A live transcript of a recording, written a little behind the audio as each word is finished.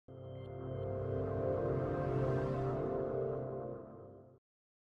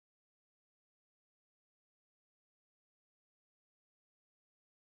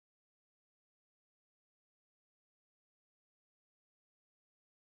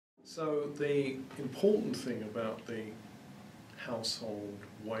So the important thing about the Household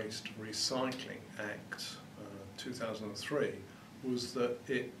Waste Recycling Act 2003 was that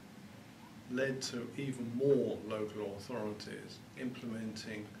it led to even more local authorities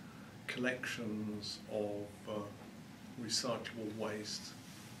implementing collections of recyclable waste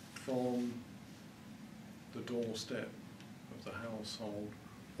from the doorstep of the household,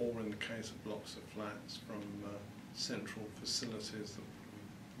 or in the case of blocks of flats, from central facilities that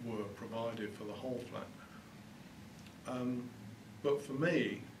were provided for the whole flat. But for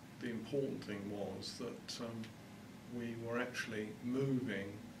me, the important thing was that we were actually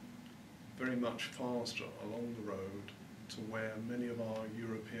moving very much faster along the road to where many of our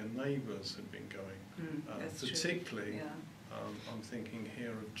European neighbours had been going. Particularly, yeah. I'm thinking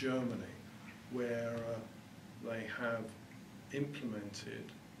here of Germany, where they have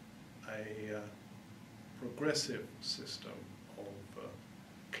implemented a progressive system of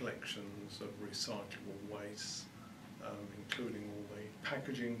collections of recyclable waste, including all the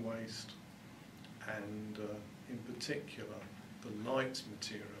packaging waste and in particular the light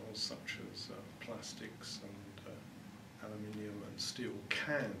materials such as plastics and aluminium and steel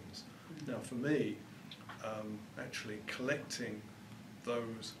cans. Now for me, actually collecting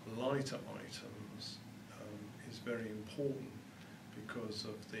those lighter items is very important because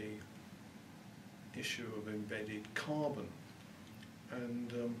of the issue of embedded carbon.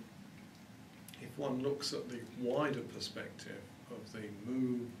 And if one looks at the wider perspective of the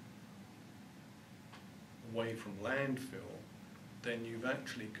move away from landfill, then you've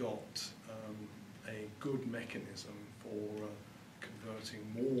actually got a good mechanism for converting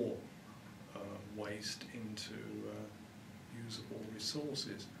more waste into usable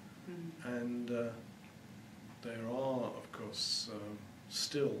resources. And there are, of course,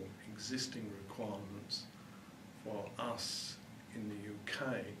 still existing requirements for us in the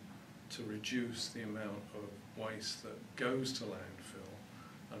UK to reduce the amount of waste that goes to landfill,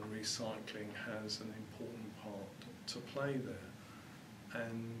 and recycling has an important part to play there.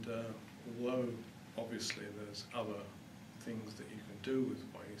 And although obviously there's other things that you can do with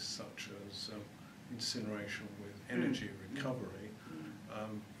waste, such as incineration with energy recovery,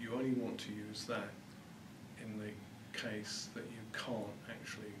 you only want to use that in the case that you can't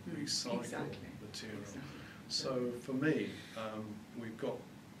actually recycle material. So for me, we've got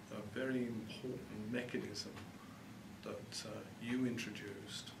a very important mechanism that you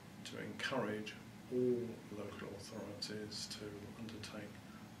introduced to encourage all local authorities to undertake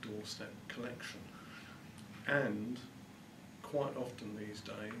doorstep collection. And quite often these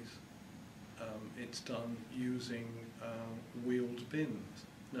days it's done using wheeled bins.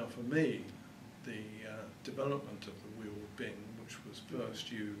 Now for me, the development of the wheeled bin, which was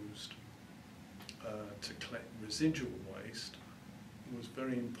first used to collect residual waste, was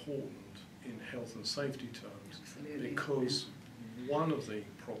very important in health and safety terms. Absolutely. Because one of the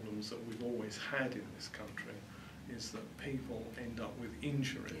problems that we've always had in this country is that people end up with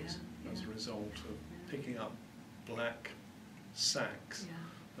injuries as a result of picking up black sacks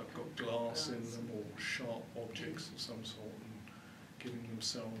that've got glass in them or sharp objects of some sort and giving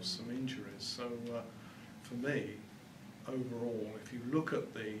themselves some injuries. So for me, overall, if you look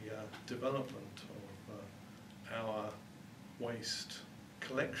at the development of our waste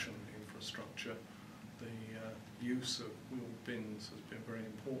collection infrastructure, the use of wheeled bins has been very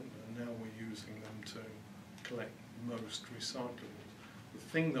important, and now we're using them to collect most recyclables. The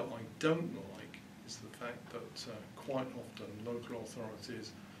thing that I don't like is the fact that quite often local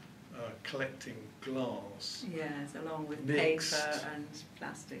authorities are collecting glass. Yes, along with mixed paper and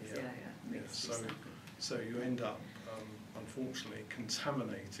plastics. Mixed. So you end up, unfortunately,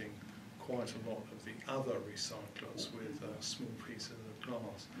 contaminating quite a lot of the other recyclers with small pieces of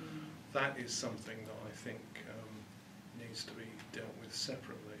glass. That is something that I think needs to be dealt with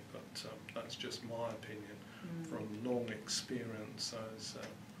separately, but that's just my opinion from long experience as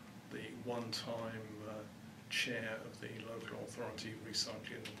the one-time chair of the Local Authority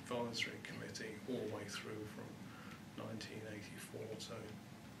Recycling Advisory Committee all the way through from 1984 to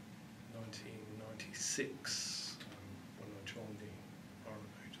 1996 when I joined the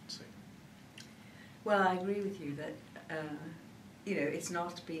Environment Agency. Well, I agree with you that it's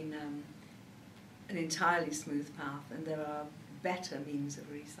not been an entirely smooth path, and there are better means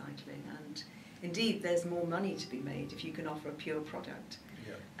of recycling, and indeed there's more money to be made if you can offer a pure product.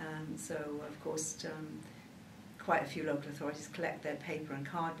 So of course quite a few local authorities collect their paper and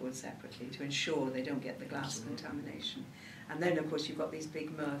cardboard separately to ensure they don't get the glass contamination. And then of course you've got these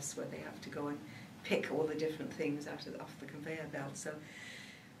big MRFs where they have to go and pick all the different things off the conveyor belt. So,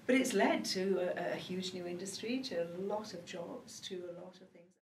 but it's led to a huge new industry, to a lot of jobs, to a lot of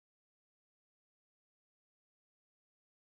things.